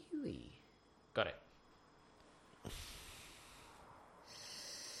 Really? Got it.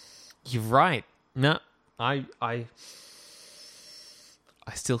 You're right. No, I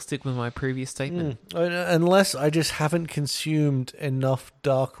still stick with my previous statement. Unless I just haven't consumed enough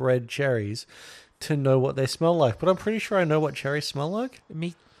dark red cherries to know what they smell like. But I'm pretty sure I know what cherries smell like.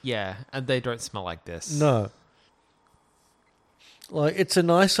 Yeah, and they don't smell like this. No. Like, it's a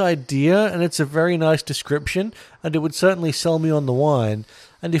nice idea, and it's a very nice description, and it would certainly sell me on the wine.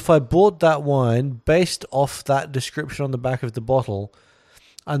 And if I bought that wine based off that description on the back of the bottle,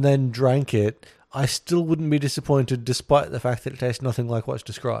 and then drank it, I still wouldn't be disappointed, despite the fact that it tastes nothing like what's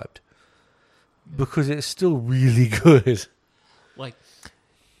described. Because it's still really good. Like,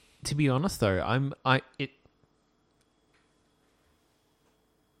 to be honest though,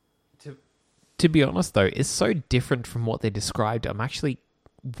 To be honest, though, it's so different from what they described. I'm actually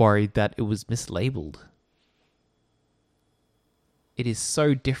worried that it was mislabeled. It is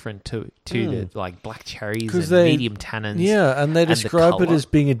so different to the like black cherries and medium tannins. Yeah, and they describe it colour. as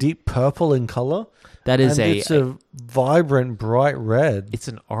being a deep purple in color. That is and it's a vibrant, bright red. It's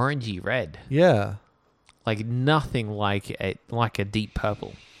an orangey red, Yeah. like nothing like a deep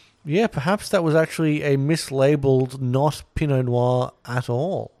purple. Yeah, perhaps that was actually a mislabeled, not Pinot Noir at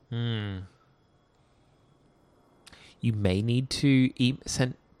all. You may need to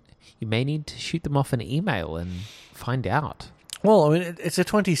shoot them off an email and find out. Well, I mean, it's a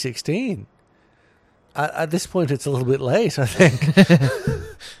 2016. At this point, it's a little bit late, I think.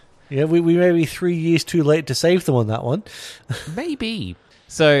 Yeah, we may be 3 years too late to save them on that one. Maybe.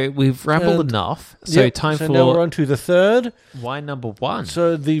 So we've rambled enough. So Yep, time so for now we're on to the third. wine number 1.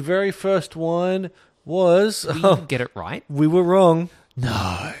 So the very first wine was... We didn't get it right. we were wrong.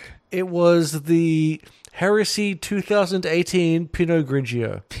 No. It was the Heresy 2018 Pinot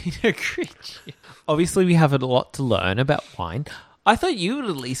Grigio. Pinot Grigio. Obviously, we have a lot to learn about wine. I thought you would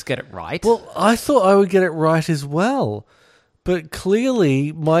at least get it right. Well, I thought I would get it right as well. But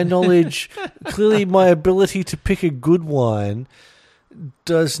clearly, my knowledge, my ability to pick a good wine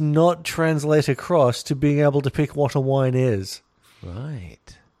does not translate across to being able to pick what a wine is. Right.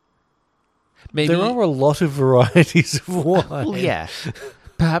 Maybe. There are a lot of varieties of wine. Well, yeah.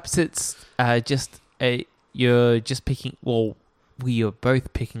 Perhaps it's you're just picking. Well, we are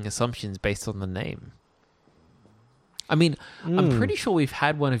both picking assumptions based on the name. I mean, I'm pretty sure we've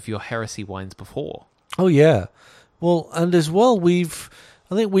had one of your heresy wines before. Oh, yeah. Well, and as well, I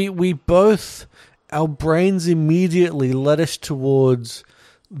think we both our brains immediately led us towards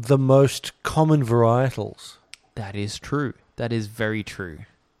the most common varietals. That is true. That is very true.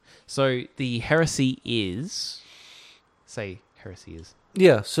 So the heresy is... Say heresy is...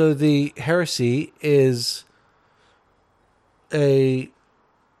 Yeah, so the heresy is a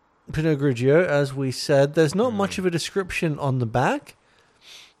Pinot Grigio, as we said. There's not much of a description on the back.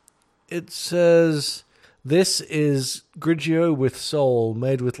 It says, this is Grigio with soul,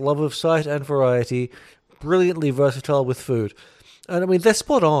 made with love of sight and variety, brilliantly versatile with food. And I mean, they're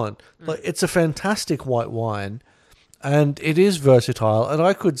spot on. Like, it's a fantastic white wine, and it is versatile, and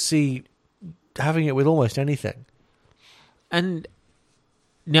I could see having it with almost anything. And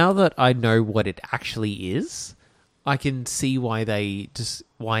now that I know what it actually is, I can see why it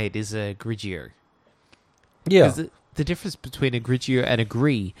is a Grigio. Yeah. 'Cause the difference between a Grigio and a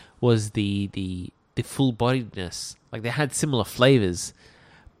Gris was the full-bodiedness. Like, they had similar flavors,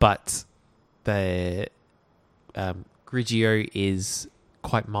 but the Grigio is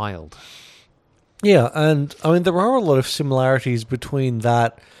quite mild. Yeah, and I mean, there are a lot of similarities between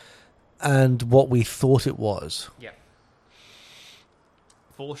that and what we thought it was. Yeah.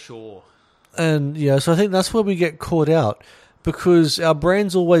 For sure. And, yeah, so I think that's where we get caught out, because our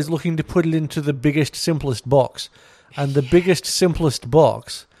brain's always looking to put it into the biggest, simplest box. And the biggest, simplest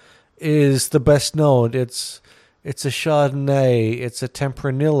box is the best known. It's a Chardonnay, it's a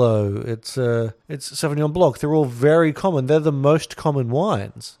Tempranillo, it's Sauvignon Blanc. They're all very common. They're the most common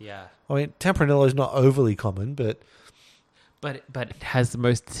wines. Yeah. I mean, Tempranillo is not overly common, but it has the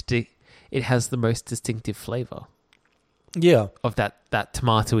most distinctive flavor yeah. of that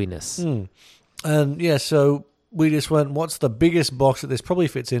tomatoiness. And yeah, so we just went, what's the biggest box that this probably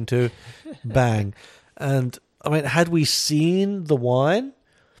fits into? Bang. And I mean, had we seen the wine,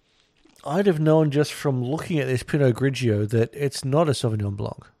 I'd have known just from looking at this Pinot Grigio that it's not a Sauvignon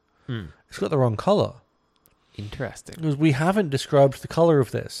Blanc. It's got the wrong color. Interesting. Because we haven't described the color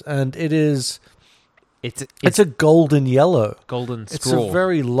of this, and it is... It's a golden yellow. golden straw. It's a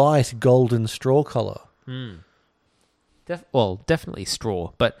very light golden straw color. Definitely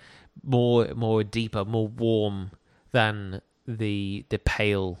straw, but more deeper, more warm than the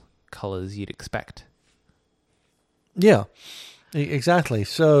pale colors you'd expect. Yeah, exactly.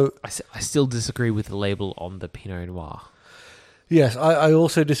 So I still disagree with the label on the Pinot Noir. yes, I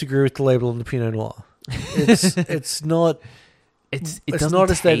also disagree with the label on the Pinot Noir. It's not. It's not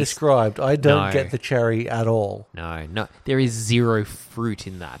as they taste- described. I don't No. get the cherry at all. No. There is zero fruit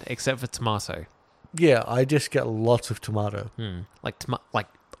in that, except for tomato. Yeah, I just get lots of tomato. Like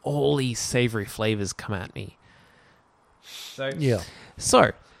all these savory flavors come at me. Yeah.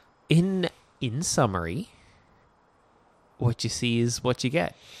 So, in summary, what you see is what you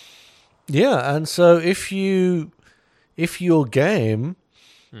get. Yeah, and so if you're game,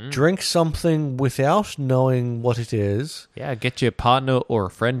 drink something without knowing what it is, Yeah, get your partner or a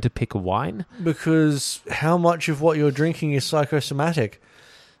friend to pick a wine. because how much of what you're drinking is psychosomatic?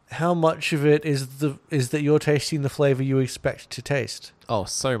 How much of it is that you're tasting the flavor you expect to taste? Oh,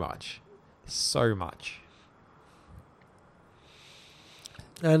 so much. So much.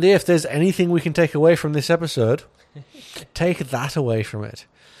 And if there's anything we can take away from this episode, take that away from it.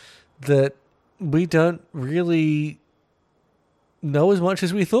 That we don't really know as much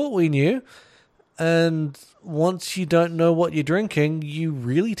as we thought we knew. And once you don't know what you're drinking, you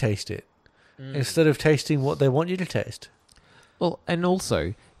really taste it. Instead of tasting what they want you to taste. Well, and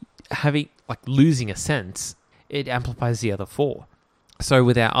also, losing a sense, it amplifies the other four. So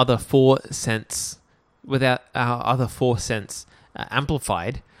with our other four sense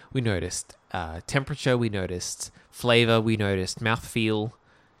amplified, we noticed temperature, we noticed flavor, we noticed mouthfeel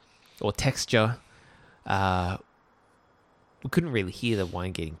or texture. We couldn't really hear the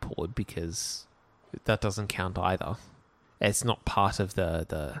wine getting poured because that doesn't count either. It's not part of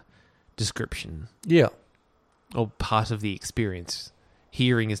the description Yeah. or part of the experience.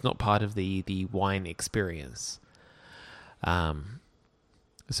 Hearing is not part of the wine experience.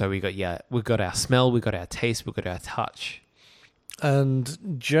 So we got our smell, we got our taste, we got our touch.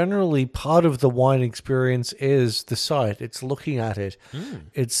 And generally, part of the wine experience is the sight. It's looking at it.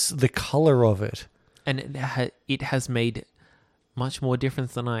 It's the color of it. And it has made much more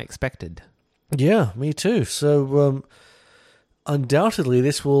difference than I expected. Yeah, me too. So, undoubtedly,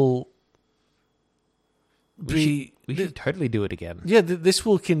 this will be... We should totally do it again. Yeah, this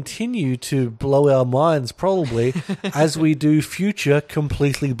will continue to blow our minds, probably, as we do future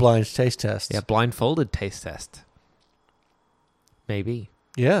completely blind taste tests. Yeah, blindfolded taste test. Maybe.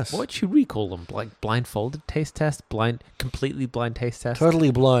 Yes. What should we call them? Like blindfolded taste test? Completely blind taste test?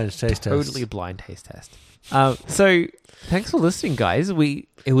 Totally blind taste test. Totally blind taste test. So, thanks for listening, guys.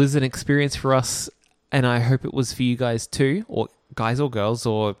 It was an experience for us and I hope it was for you guys too, or guys or girls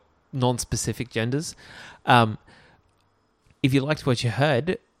or non-specific genders. If you liked what you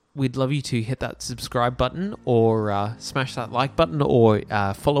heard, we'd love you to hit that subscribe button or smash that like button or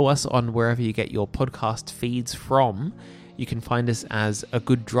follow us on wherever you get your podcast feeds from. You can find us as A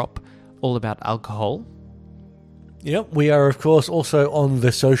Good Drop, all about alcohol. Yep, we are, of course, also on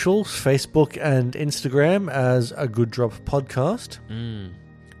the socials, Facebook and Instagram, as A Good Drop Podcast.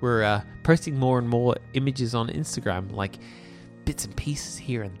 We're posting more and more images on Instagram, like bits and pieces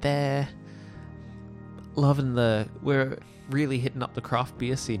here and there. We're really hitting up the craft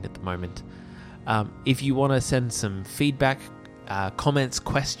beer scene at the moment. If you want to send some feedback, comments,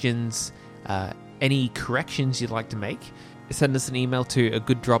 questions, any corrections you'd like to make, send us an email to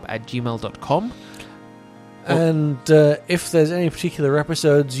agooddrop@gmail.com. And if there's any particular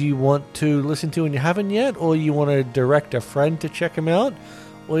episodes you want to listen to and you haven't yet, or you want to direct a friend to check them out,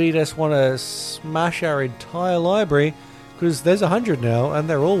 or you just want to smash our entire library, because there's 100 now and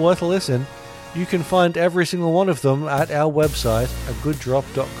they're all worth a listen, you can find every single one of them at our website,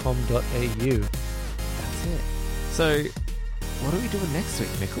 agooddrop.com.au. That's it. So, what are we doing next week,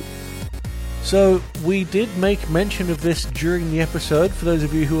 Mickle? So, we did make mention of this during the episode, for those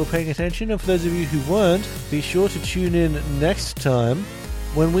of you who were paying attention, and for those of you who weren't, be sure to tune in next time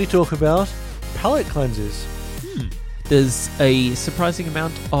when we talk about palate cleansers. There's a surprising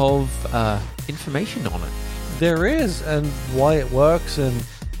amount of information on it. There is, and why it works, and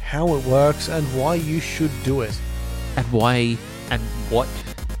how it works, and why you should do it. And why and what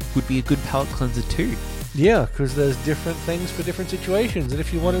would be a good palate cleanser too. Yeah, because there's different things for different situations, and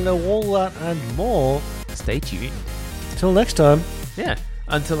if you want to know all that and more, Stay tuned. till next time, Yeah.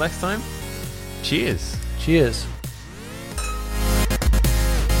 Until next time, cheers. cheers.